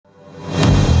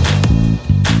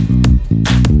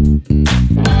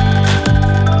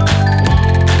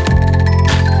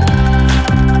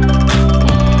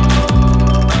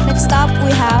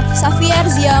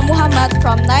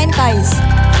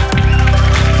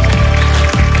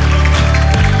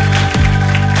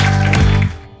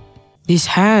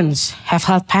These hands have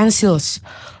held pencils,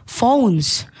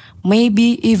 phones,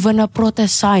 maybe even a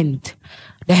protest sign.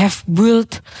 They have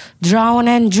built, drawn,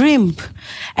 and dreamed.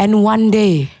 And one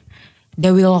day,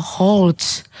 they will hold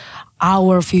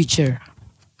our future.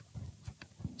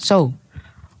 So,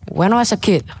 when I was a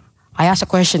kid, I asked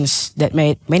questions that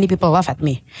made many people laugh at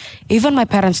me. Even my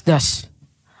parents does.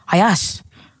 I asked,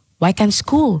 why can't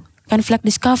school conflict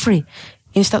discovery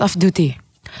instead of duty?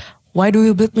 Why do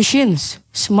we build machines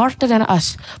smarter than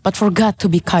us but forgot to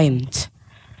be kind?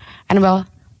 And well,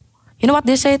 you know what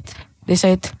they said? They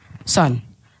said, son,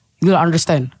 you'll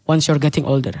understand once you're getting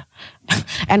older.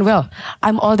 And well,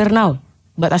 I'm older now,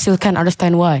 but I still can't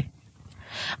understand why.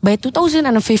 By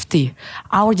 2050,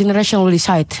 our generation will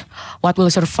decide what will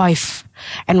survive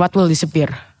and what will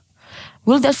disappear.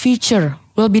 Will that future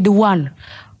will be the one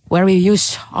where we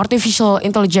use artificial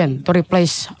intelligence to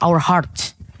replace our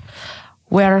heart?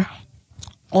 Where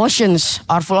oceans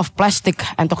are full of plastic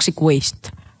and toxic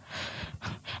waste?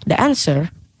 The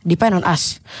answer depends on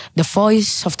us, the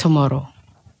voice of tomorrow.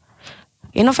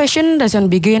 Innovation doesn't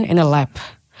begin in a lab.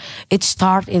 It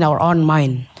starts in our own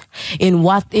mind, in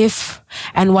what if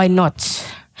and why not.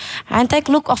 And take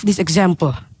a look of this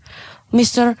example.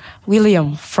 Mr.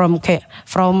 William from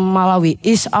Malawi,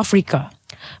 East Africa,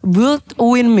 built a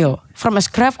windmill from a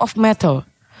scrap of metal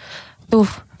to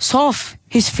solve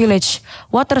his village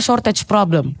water shortage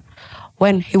problem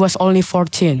when he was only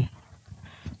 14.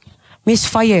 Miss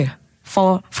Faye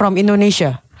from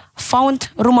Indonesia found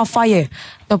Rumah Faye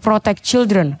to protect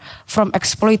children from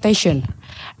exploitation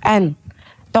and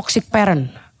toxic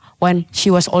parents when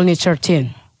she was only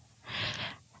 13.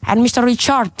 And Mr.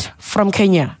 Richard from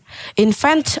Kenya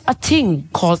invented a thing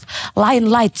called lion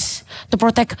lights to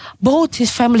protect both his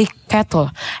family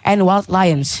cattle and wild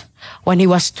lions when he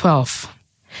was 12.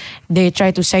 They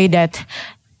try to say that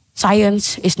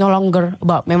science is no longer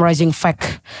about memorizing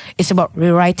facts, it's about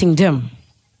rewriting them.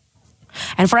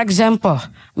 And for example,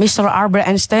 Mr. Albert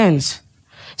Einstein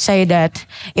say that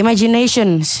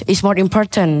imagination is more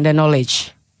important than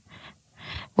knowledge.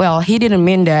 Well, he didn't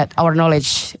mean that our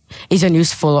knowledge isn't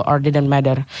useful or didn't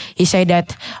matter. He said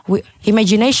that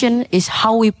imagination is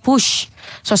how we push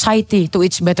society to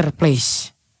its better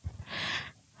place.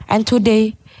 And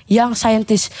today, young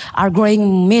scientists are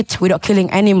growing meat without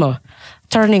killing animal,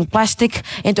 turning plastic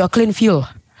into a clean fuel,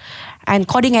 and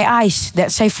coding AIs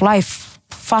that save life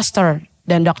faster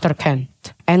than doctor can.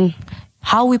 And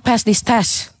how we pass this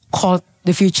test called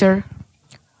the future?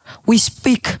 We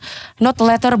speak not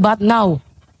later but now.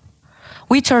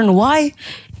 We turn why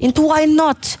into why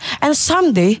not, and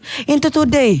someday into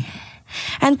today.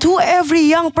 And to every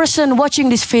young person watching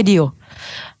this video,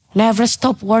 never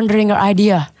stop wondering your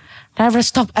idea. Never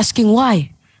stop asking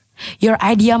why. Your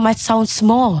idea might sound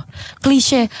small,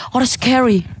 cliche, or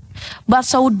scary, but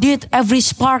so did every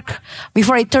spark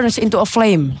before it turns into a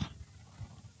flame.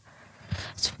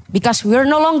 Because we're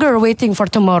no longer waiting for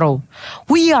tomorrow.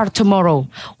 We are tomorrow.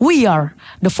 We are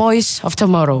the voice of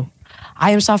tomorrow.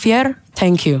 I am Xavier.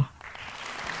 Thank you.